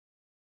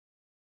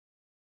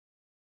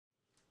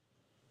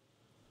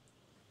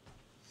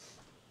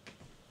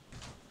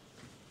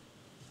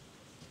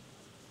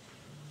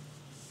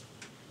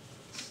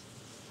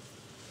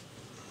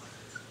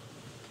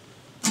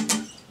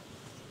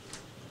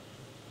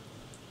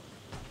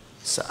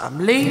So I'm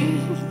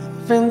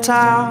leaving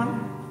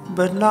town,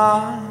 but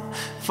not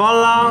for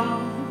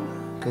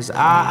long, 'cause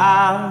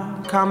I'll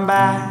come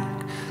back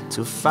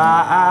to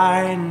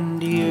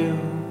find you.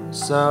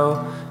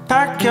 So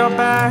pack your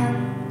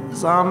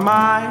bags on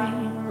my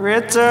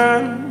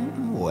return.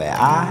 Where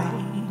I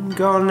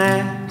go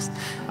next,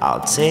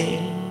 I'll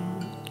take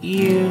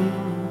you.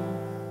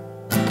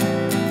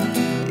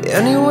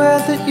 Anywhere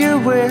that you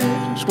wish,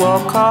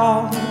 we'll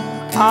call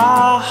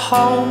our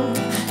home.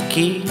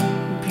 Keep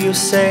you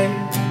safe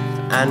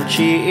and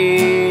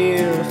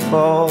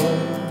cheerful.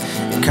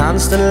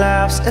 Constant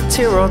laughs, a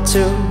tear or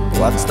two.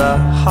 What's the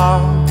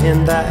harm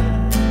in that?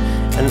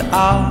 And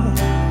I'll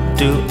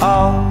do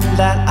all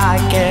that I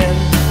can.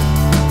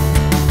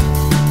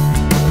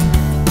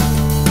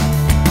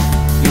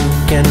 You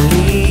can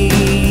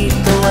lead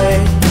the way,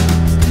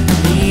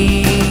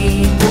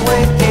 lead the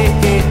way,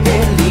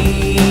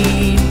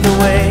 lead the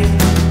way,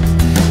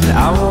 and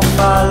I will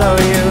follow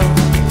you.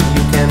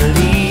 You can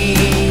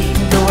lead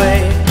the way,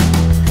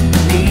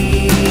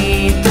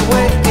 lead the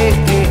way,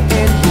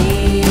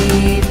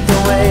 lead the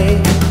way,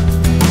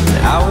 and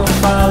I will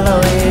follow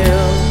you.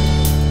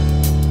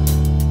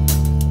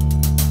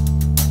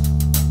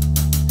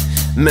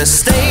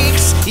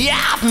 Mistakes, yeah,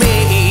 I've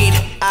made,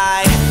 I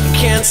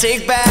can't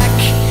take back.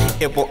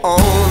 It will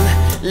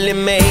only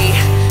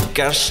make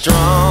us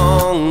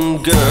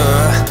stronger,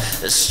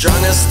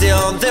 stronger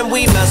still than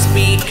we must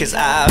be. 'Cause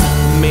I've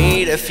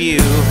made a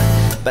few,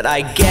 but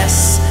I guess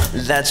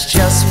that's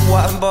just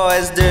what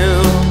boys do.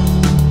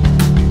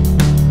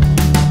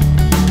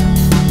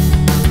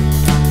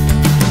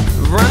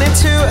 Running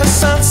to a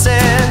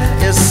sunset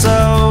is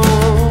so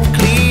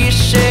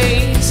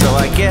cliche, so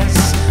I guess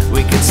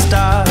we could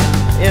start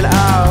it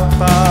out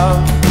of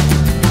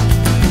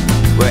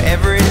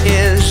wherever it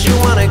is you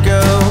wanna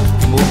go.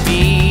 We'll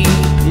be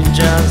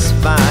just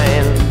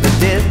fine, but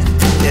this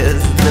is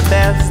the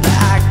best that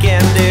I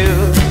can do.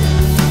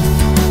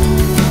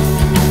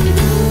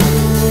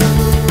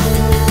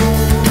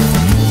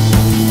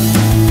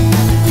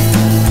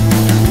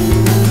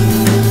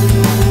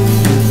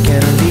 You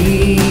can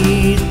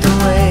lead the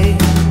way,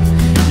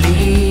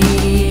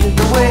 lead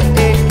the way,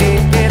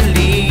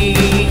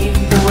 lead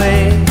the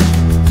way,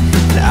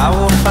 and I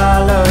will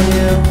follow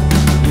you.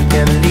 You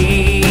can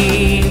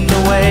lead the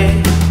way,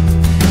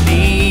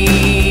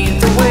 lead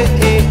the way,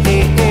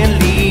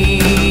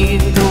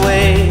 lead the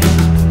way,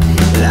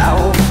 and I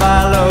will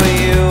follow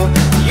you.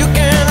 You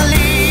can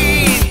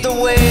lead the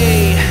way,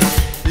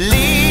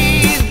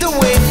 lead the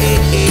way,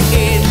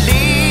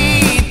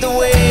 lead the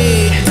way,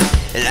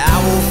 and I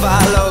will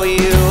follow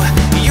you.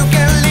 You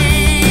can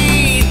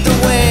lead the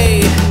way,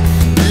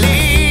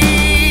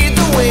 lead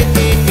the way,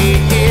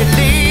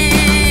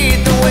 lead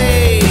the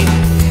way,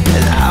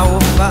 and I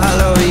will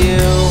follow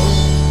you.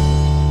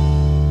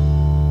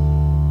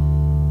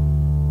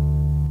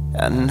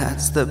 And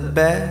that's the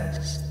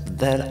best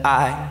that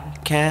I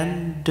can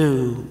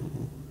do.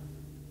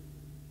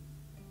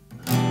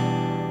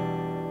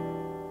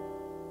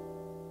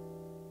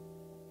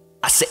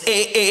 I say,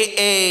 ay, ay,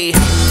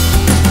 ay.